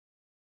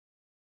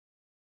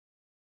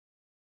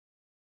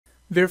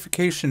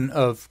Verification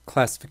of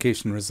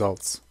classification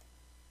results.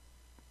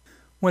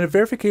 When a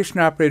verification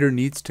operator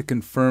needs to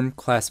confirm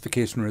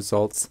classification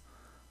results,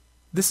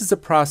 this is a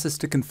process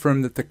to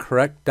confirm that the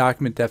correct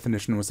document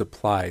definition was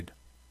applied.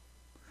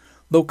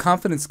 Low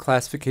confidence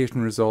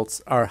classification results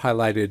are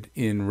highlighted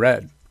in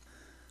red.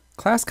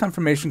 Class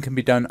confirmation can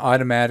be done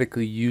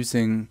automatically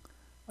using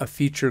a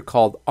feature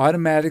called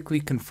Automatically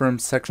Confirm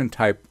Section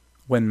Type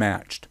when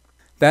matched.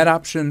 That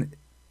option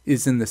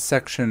is in the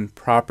section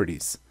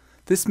Properties.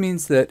 This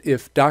means that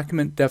if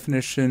document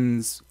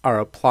definitions are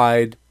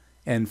applied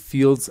and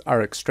fields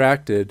are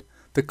extracted,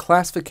 the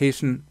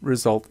classification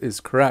result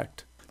is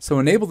correct. So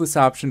enable this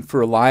option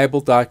for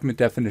reliable document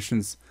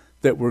definitions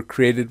that were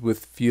created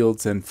with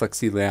fields and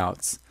flexi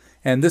layouts,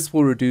 and this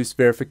will reduce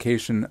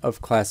verification of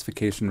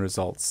classification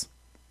results.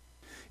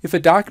 If a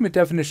document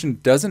definition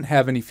doesn't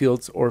have any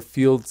fields or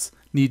fields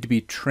need to be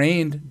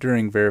trained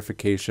during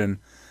verification,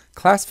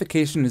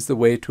 classification is the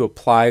way to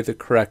apply the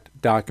correct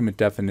document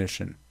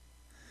definition.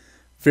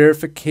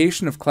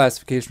 Verification of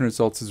classification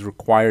results is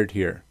required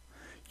here.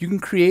 You can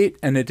create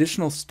an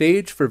additional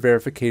stage for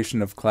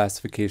verification of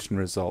classification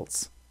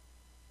results.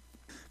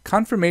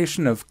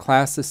 Confirmation of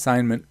class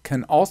assignment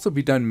can also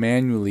be done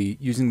manually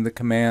using the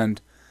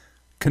command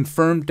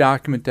Confirm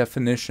Document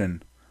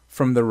Definition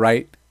from the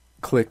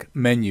right-click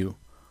menu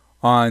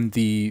on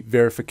the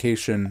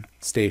verification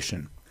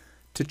station.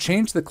 To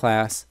change the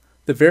class,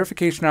 the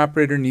verification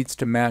operator needs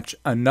to match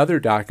another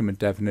document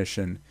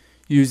definition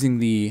using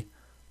the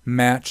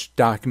Match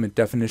Document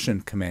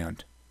Definition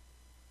command.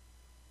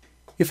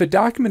 If a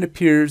document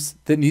appears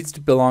that needs to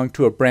belong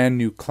to a brand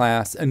new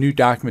class, a new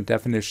document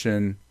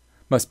definition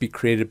must be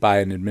created by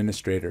an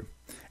administrator.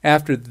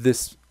 After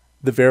this,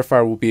 the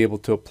verifier will be able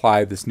to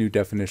apply this new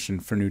definition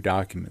for new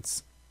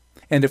documents.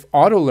 And if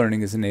auto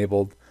learning is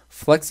enabled,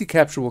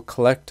 FlexiCapture will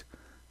collect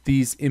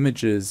these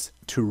images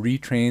to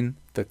retrain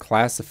the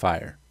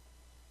classifier.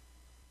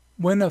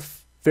 When a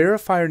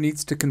verifier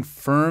needs to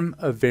confirm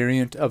a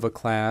variant of a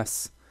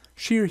class,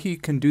 she or he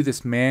can do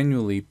this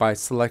manually by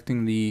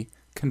selecting the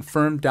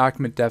Confirm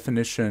Document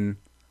Definition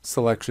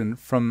selection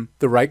from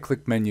the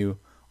right-click menu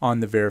on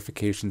the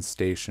verification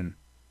station.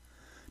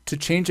 To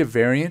change a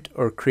variant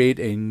or create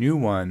a new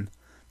one,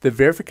 the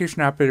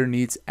verification operator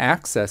needs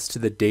access to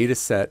the data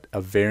set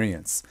of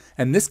variants,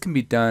 and this can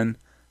be done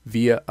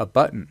via a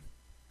button.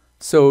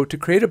 So to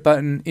create a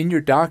button in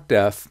your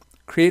DocDef,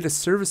 create a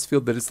service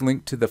field that is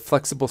linked to the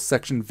Flexible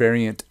Section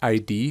Variant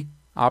ID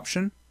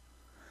option.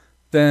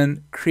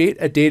 Then create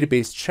a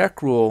database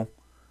check rule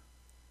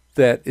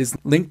that is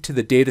linked to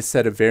the data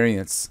set of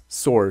variants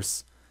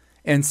source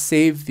and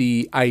save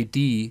the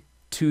ID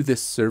to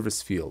this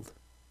service field.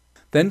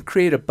 Then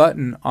create a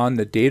button on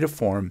the data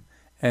form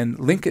and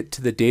link it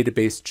to the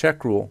database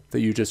check rule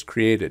that you just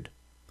created.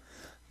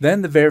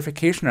 Then the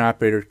verification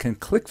operator can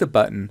click the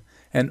button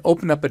and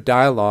open up a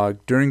dialog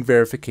during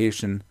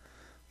verification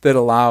that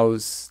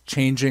allows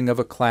changing of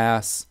a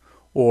class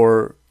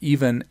or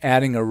even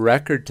adding a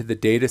record to the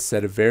data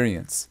set of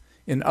variants.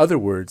 In other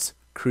words,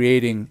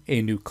 creating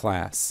a new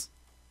class.